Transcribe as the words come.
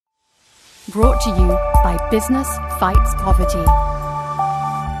Brought to you by Business Fights Poverty.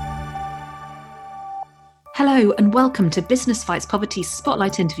 Hello and welcome to Business Fights Poverty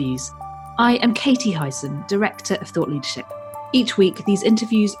Spotlight Interviews. I am Katie Hyson, Director of Thought Leadership. Each week, these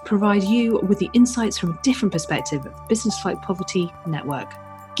interviews provide you with the insights from a different perspective of the Business Fight Poverty Network,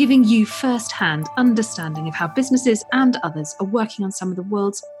 giving you first-hand understanding of how businesses and others are working on some of the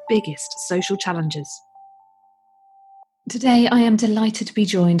world's biggest social challenges. Today, I am delighted to be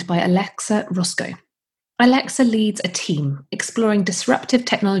joined by Alexa Roscoe. Alexa leads a team exploring disruptive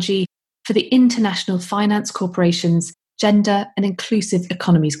technology for the International Finance Corporation's Gender and Inclusive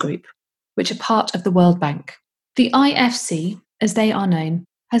Economies Group, which are part of the World Bank. The IFC, as they are known,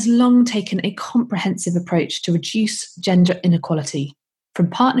 has long taken a comprehensive approach to reduce gender inequality,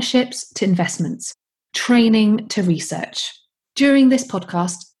 from partnerships to investments, training to research. During this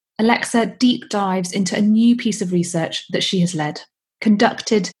podcast, Alexa deep dives into a new piece of research that she has led,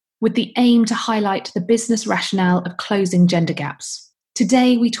 conducted with the aim to highlight the business rationale of closing gender gaps.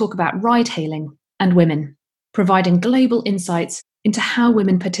 Today, we talk about ride-hailing and women, providing global insights into how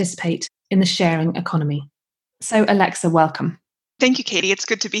women participate in the sharing economy. So, Alexa, welcome. Thank you, Katie. It's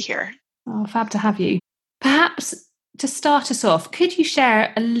good to be here. Oh, fab to have you. Perhaps to start us off, could you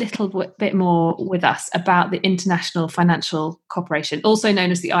share a little bit more with us about the International Financial Corporation, also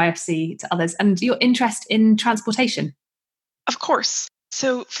known as the IFC to others, and your interest in transportation? Of course.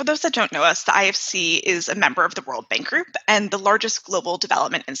 So for those that don't know us, the IFC is a member of the World Bank Group and the largest global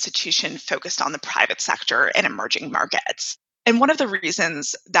development institution focused on the private sector and emerging markets. And one of the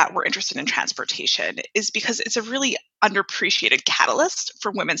reasons that we're interested in transportation is because it's a really underappreciated catalyst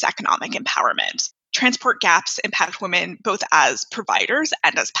for women's economic empowerment. Transport gaps impact women both as providers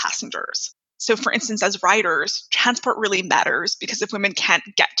and as passengers. So for instance, as riders, transport really matters because if women can't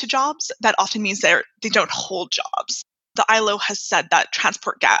get to jobs, that often means they don't hold jobs. The ILO has said that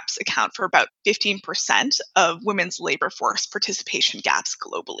transport gaps account for about 15% of women's labor force participation gaps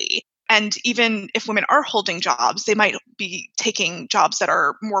globally. And even if women are holding jobs, they might be taking jobs that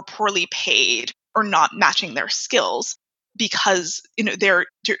are more poorly paid or not matching their skills because they're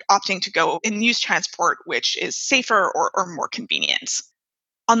opting to go and use transport, which is safer or more convenient.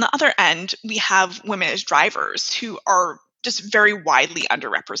 On the other end, we have women as drivers who are just very widely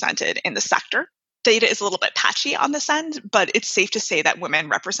underrepresented in the sector. Data is a little bit patchy on this end, but it's safe to say that women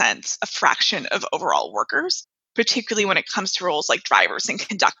represent a fraction of overall workers, particularly when it comes to roles like drivers and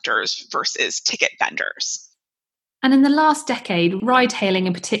conductors versus ticket vendors. And in the last decade, ride-hailing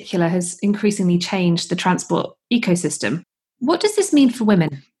in particular has increasingly changed the transport ecosystem. What does this mean for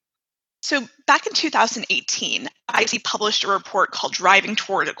women? So back in 2018, IFC published a report called Driving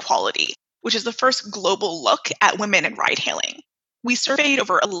Toward Equality, which is the first global look at women in ride-hailing. We surveyed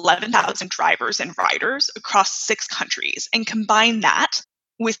over 11,000 drivers and riders across 6 countries and combined that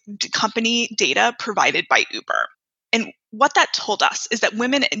with company data provided by Uber. And what that told us is that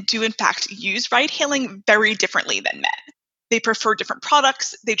women do in fact use ride-hailing very differently than men. They prefer different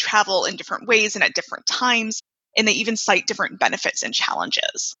products, they travel in different ways and at different times, and they even cite different benefits and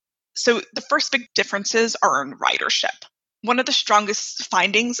challenges. So the first big differences are in ridership. One of the strongest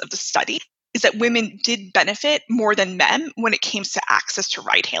findings of the study is that women did benefit more than men when it came to access to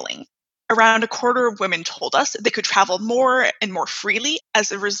ride-hailing. Around a quarter of women told us they could travel more and more freely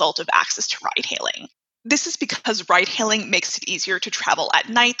as a result of access to ride-hailing. This is because ride-hailing makes it easier to travel at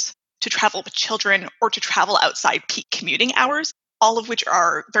night, to travel with children, or to travel outside peak commuting hours, all of which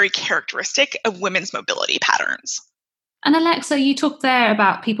are very characteristic of women's mobility patterns. And Alexa, you talked there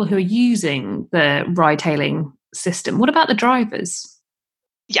about people who are using the ride-hailing system. What about the drivers?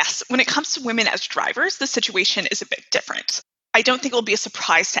 Yes, when it comes to women as drivers, the situation is a bit different. I don't think it will be a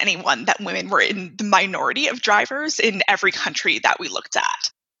surprise to anyone that women were in the minority of drivers in every country that we looked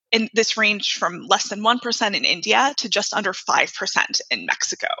at. And this ranged from less than 1% in India to just under 5% in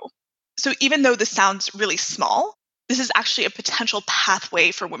Mexico. So even though this sounds really small, this is actually a potential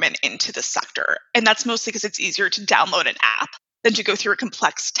pathway for women into the sector. And that's mostly because it's easier to download an app than to go through a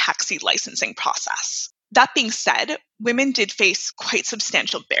complex taxi licensing process. That being said, women did face quite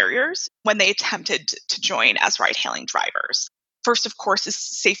substantial barriers when they attempted to join as ride-hailing drivers. First, of course, is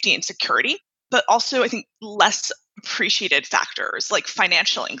safety and security, but also I think less appreciated factors like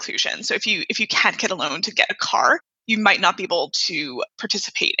financial inclusion. So if you can't get a loan to get a car, you might not be able to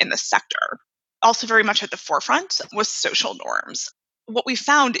participate in the sector. Also very much at the forefront was social norms. What we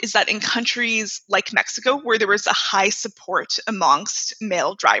found is that in countries like Mexico, where there was a high support amongst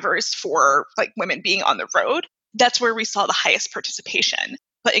male drivers for women being on the road, that's where we saw the highest participation.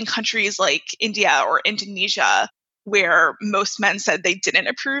 But in countries like India or Indonesia, where most men said they didn't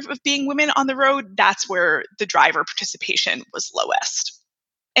approve of being women on the road, that's where the driver participation was lowest.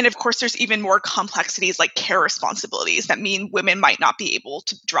 And of course, there's even more complexities like care responsibilities that mean women might not be able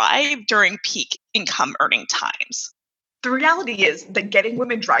to drive during peak income earning times. The reality is that getting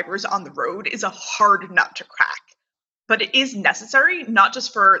women drivers on the road is a hard nut to crack. But it is necessary, not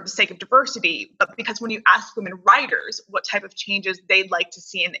just for the sake of diversity, but because when you ask women riders what type of changes they'd like to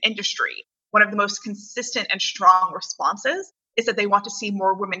see in the industry, one of the most consistent and strong responses is that they want to see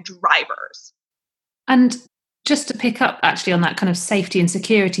more women drivers. And just to pick up actually on that kind of safety and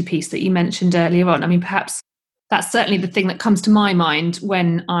security piece that you mentioned earlier on, I mean, perhaps that's certainly the thing that comes to my mind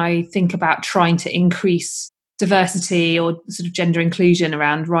when I think about trying to increase diversity or sort of gender inclusion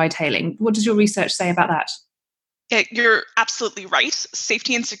around ride hailing. What does your research say about that? Yeah, you're absolutely right.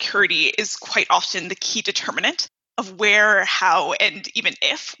 Safety and security is quite often the key determinant of where, how, and even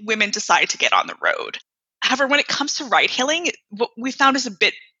if women decide to get on the road. However, when it comes to ride hailing, what we found is a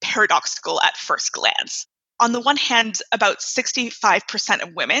bit paradoxical at first glance. On the one hand, about 65%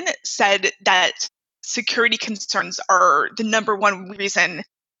 of women said that security concerns are the number one reason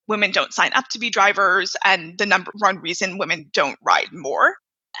women don't sign up to be drivers and the number one reason women don't ride more.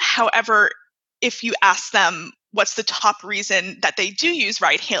 However, if you ask them what's the top reason that they do use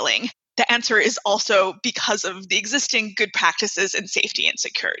ride hailing, the answer is also because of the existing good practices in safety and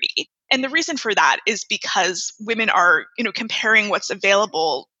security. And the reason for that is because women are, comparing what's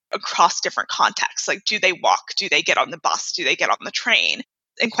available across different contexts. Like, do they walk? Do they get on the bus? Do they get on the train?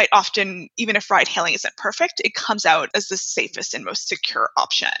 And quite often, even if ride hailing isn't perfect, it comes out as the safest and most secure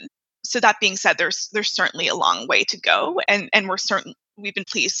option. So that being said, there's certainly a long way to go, and we've been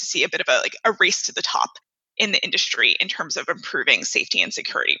pleased to see a bit of a race to the top in the industry in terms of improving safety and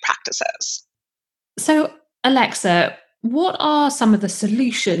security practices. So, Alexa, what are some of the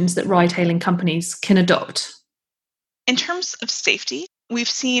solutions that ride hailing companies can adopt? In terms of safety, we've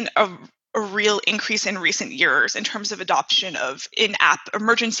seen a real increase in recent years in terms of adoption of in-app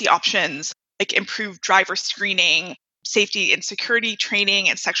emergency options, like improved driver screening, safety and security training,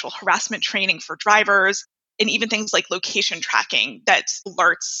 and sexual harassment training for drivers, and even things like location tracking that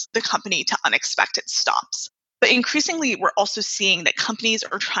alerts the company to unexpected stops. But increasingly, we're also seeing that companies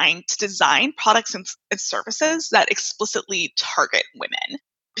are trying to design products and services that explicitly target women.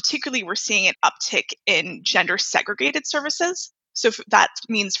 Particularly, we're seeing an uptick in gender segregated services. So that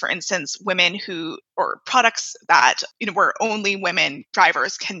means, for instance, or products that, where only women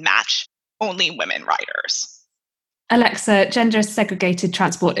drivers can match only women riders. Alexa, gender segregated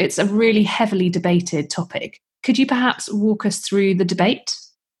transport, it's a really heavily debated topic. Could you perhaps walk us through the debate?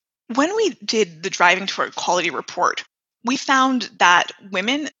 When we did the Driving Toward Equality report, we found that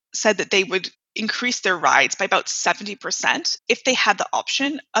women said that they would increase their rides by about 70% if they had the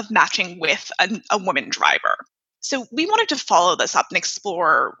option of matching with a woman driver. So we wanted to follow this up and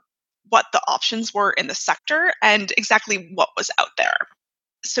explore what the options were in the sector and exactly what was out there.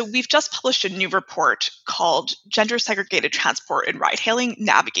 So we've just published a new report called Gender Segregated Transport and Ride Hailing: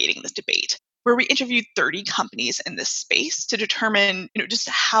 Navigating this Debate, where we interviewed 30 companies in this space to determine, just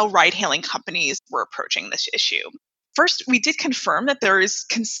how ride-hailing companies were approaching this issue. First, we did confirm that there is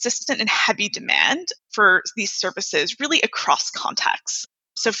consistent and heavy demand for these services really across contexts.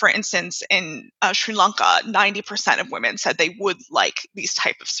 So for instance, in Sri Lanka, 90% of women said they would like these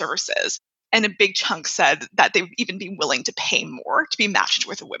type of services. And a big chunk said that they would even be willing to pay more to be matched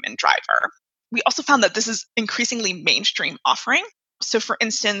with a women driver. We also found that this is increasingly mainstream offering. So for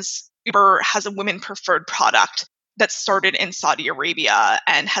instance, Uber has a women preferred product that started in Saudi Arabia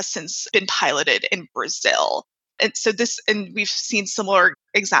and has since been piloted in Brazil. And we've seen similar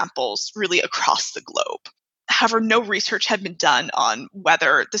examples really across the globe. However, no research had been done on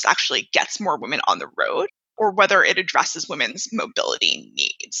whether this actually gets more women on the road or whether it addresses women's mobility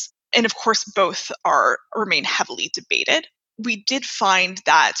needs. And of course, both remain heavily debated. We did find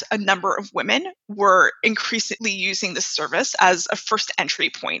that a number of women were increasingly using this service as a first entry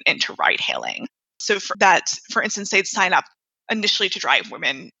point into ride hailing. So for instance, they'd sign up initially to drive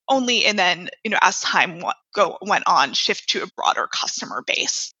women only, and then, as time went on, shift to a broader customer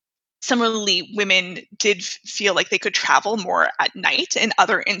base. Similarly, women did feel like they could travel more at night and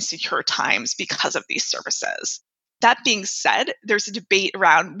other insecure times because of these services. That being said, there's a debate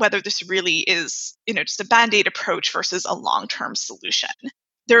around whether this really is, just a band-aid approach versus a long-term solution.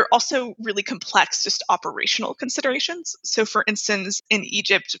 There are also really complex just operational considerations. So for instance, in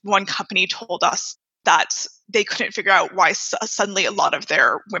Egypt, one company told us that they couldn't figure out why suddenly a lot of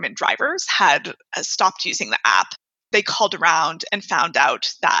their women drivers had stopped using the app. They called around and found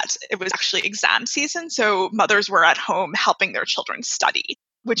out that it was actually exam season. So mothers were at home helping their children study,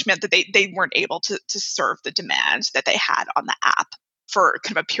 which meant that they weren't able to serve the demand that they had on the app for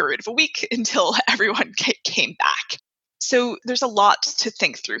kind of a period of a week until everyone came back. So there's a lot to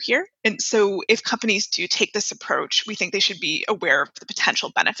think through here. And so if companies do take this approach, we think they should be aware of the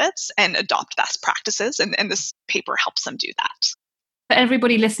potential benefits and adopt best practices. And this paper helps them do that. For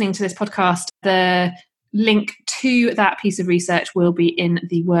everybody listening to this podcast, the link to that piece of research will be in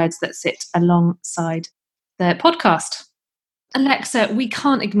the words that sit alongside the podcast. Alexa, we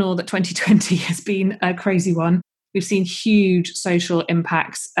can't ignore that 2020 has been a crazy one. We've seen huge social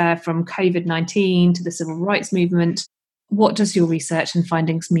impacts from COVID-19 to the civil rights movement. What does your research and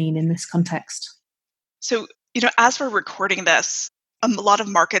findings mean in this context? So, as we're recording this, a lot of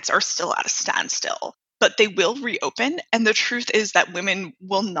markets are still at a standstill, but they will reopen. And the truth is that women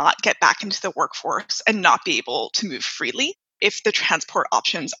will not get back into the workforce and not be able to move freely if the transport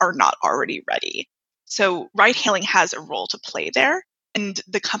options are not already ready. So ride hailing has a role to play there, and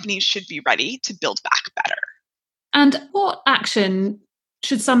the companies should be ready to build back better. And what action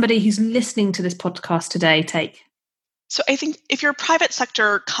should somebody who's listening to this podcast today take? So I think if you're a private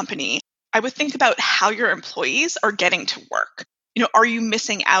sector company, I would think about how your employees are getting to work. Are you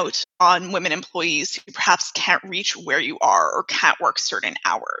missing out on women employees who perhaps can't reach where you are or can't work certain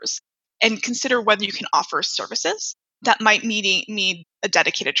hours? And consider whether you can offer services that might need a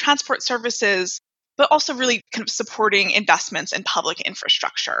dedicated transport services, but also really kind of supporting investments in public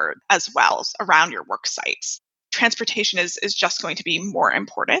infrastructure as well around your work sites. Transportation is just going to be more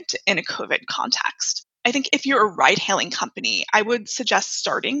important in a COVID context. I think if you're a ride-hailing company, I would suggest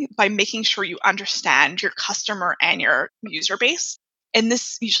starting by making sure you understand your customer and your user base. And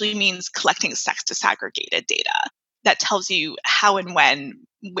this usually means collecting sex disaggregated data that tells you how and when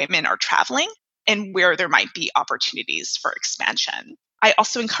women are traveling and where there might be opportunities for expansion. I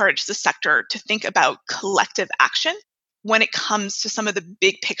also encourage the sector to think about collective action when it comes to some of the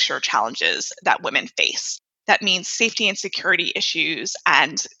big picture challenges that women face. That means safety and security issues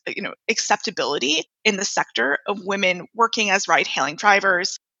and acceptability in the sector of women working as ride-hailing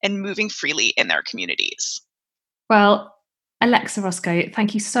drivers and moving freely in their communities. Well, Alexa Roscoe,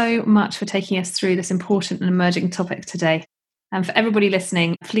 thank you so much for taking us through this important and emerging topic today. And for everybody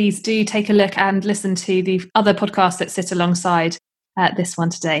listening, please do take a look and listen to the other podcasts that sit alongside this one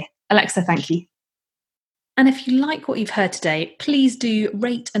today. Alexa, thank you. And if you like what you've heard today, please do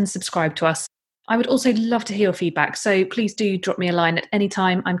rate and subscribe to us. I would also love to hear your feedback, so please do drop me a line at any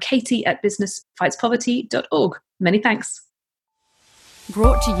time. I'm Katie at businessfightspoverty.org. Many thanks.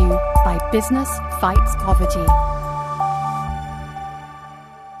 Brought to you by Business Fights Poverty.